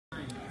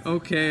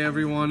Okay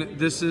everyone,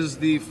 this is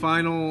the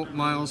final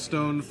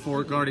milestone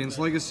for Guardians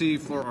Legacy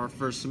for our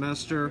first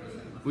semester.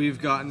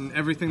 We've gotten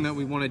everything that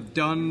we wanted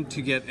done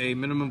to get a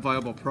minimum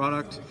viable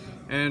product,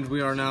 and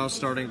we are now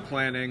starting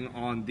planning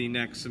on the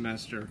next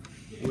semester,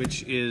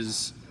 which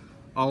is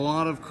a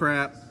lot of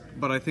crap,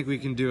 but I think we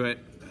can do it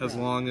as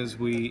long as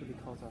we...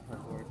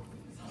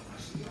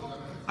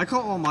 I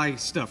call all my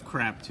stuff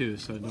crap too,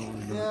 so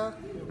don't worry about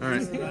it.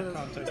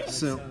 Alright,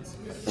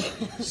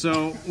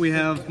 so we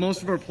have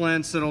most of our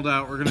plans settled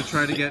out. We're going to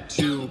try to get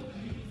to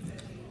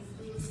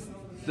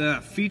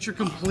the feature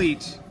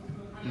complete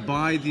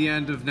by the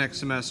end of next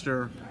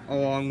semester,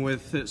 along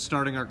with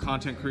starting our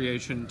content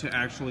creation to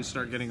actually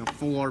start getting a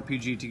full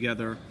RPG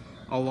together,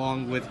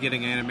 along with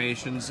getting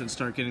animations and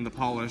start getting the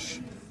polish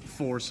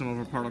for some of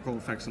our particle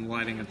effects and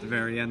lighting at the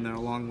very end there,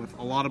 along with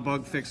a lot of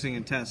bug fixing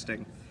and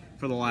testing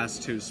for the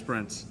last 2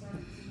 sprints.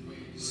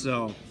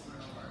 So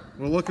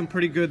we're looking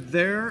pretty good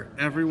there.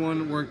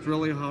 Everyone worked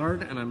really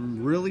hard, and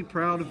I'm really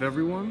proud of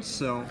everyone,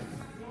 so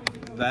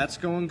that's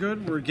going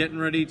good. We're getting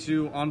ready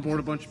to onboard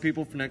a bunch of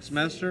people for next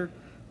semester.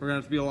 We're going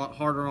to have to be a lot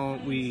harder on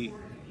what we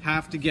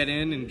have to get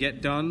in and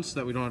get done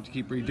so that we don't have to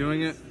keep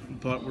redoing it,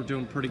 but we're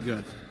doing pretty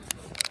good.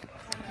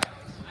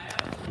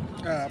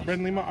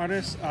 Brendan Lima,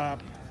 artist.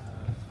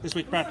 This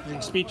week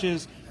practicing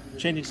speeches,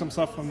 changing some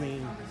stuff from the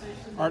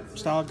art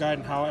style guide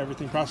and how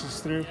everything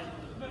processes through.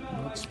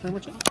 And that's pretty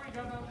much it.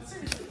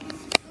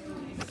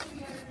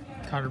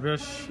 Connor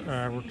Bush,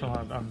 I worked a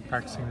lot on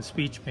practicing the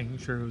speech, making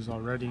sure it was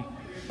all ready,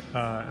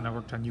 and I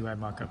worked on UI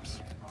mockups.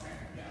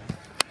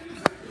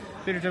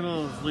 Peter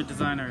Tibble's lead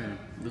designer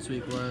this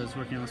week was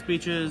working on the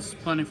speeches,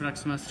 planning for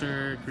next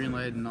semester, green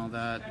light and all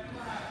that.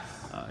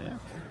 Yeah.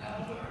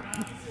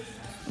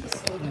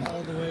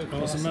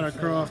 Samantha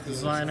Croft,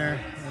 designer,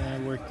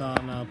 and worked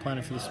on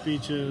planning for the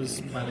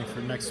speeches, planning for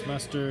next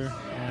semester,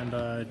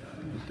 and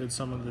did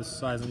some of the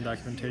size and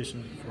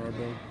documentation for our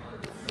build.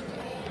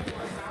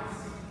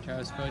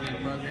 Charles Cody,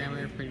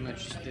 programmer, pretty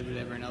much did what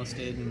everyone else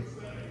did and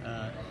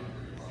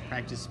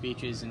practiced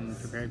speeches and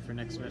prepared for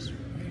next semester.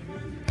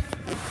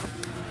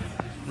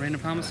 Raina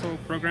Pomisol,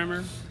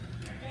 programmer.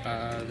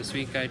 This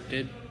week I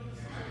did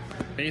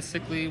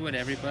basically what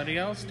everybody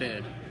else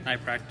did. I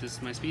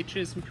practiced my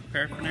speeches and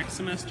prepared for next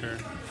semester.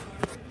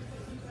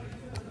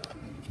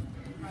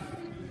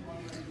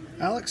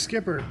 Alex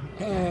Skipper,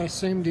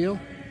 same deal.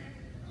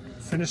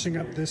 Finishing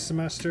up this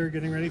semester,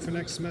 getting ready for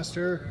next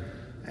semester,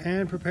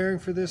 and preparing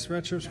for this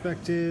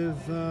retrospective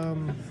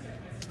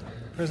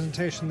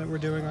presentation that we're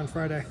doing on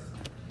Friday.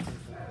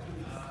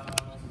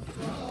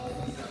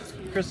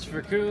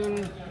 Christopher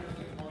Kuhn,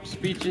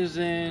 speeches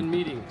and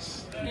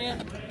meetings.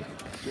 Yeah.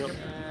 Yep.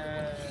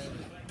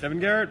 Devin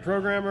Garrett,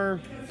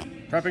 programmer,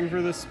 prepping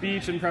for this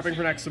speech and prepping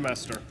for next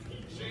semester.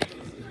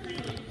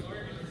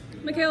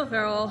 Michaela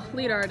Farrell,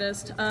 lead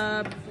artist,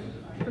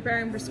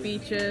 preparing for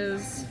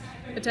speeches,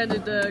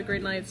 attended the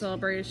Great Night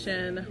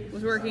celebration,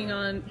 was working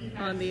on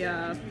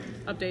the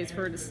updates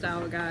for the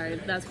style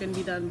guide. That's going to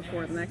be done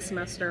before the next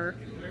semester.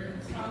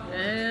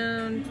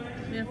 And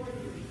yeah.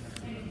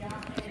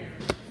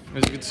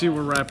 As you can see,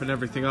 we're wrapping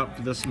everything up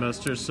for this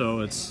semester, so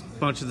it's a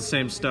bunch of the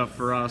same stuff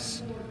for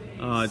us.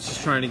 It's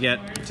just trying to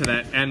get to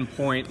that end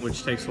point,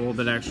 which takes a little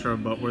bit extra,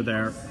 but we're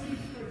there.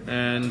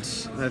 And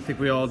I think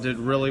we all did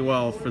really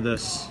well for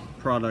this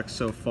product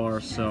so far.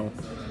 So,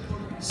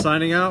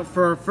 signing out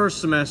for our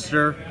first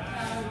semester,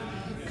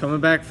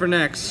 coming back for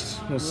next.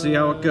 We'll see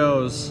how it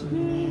goes.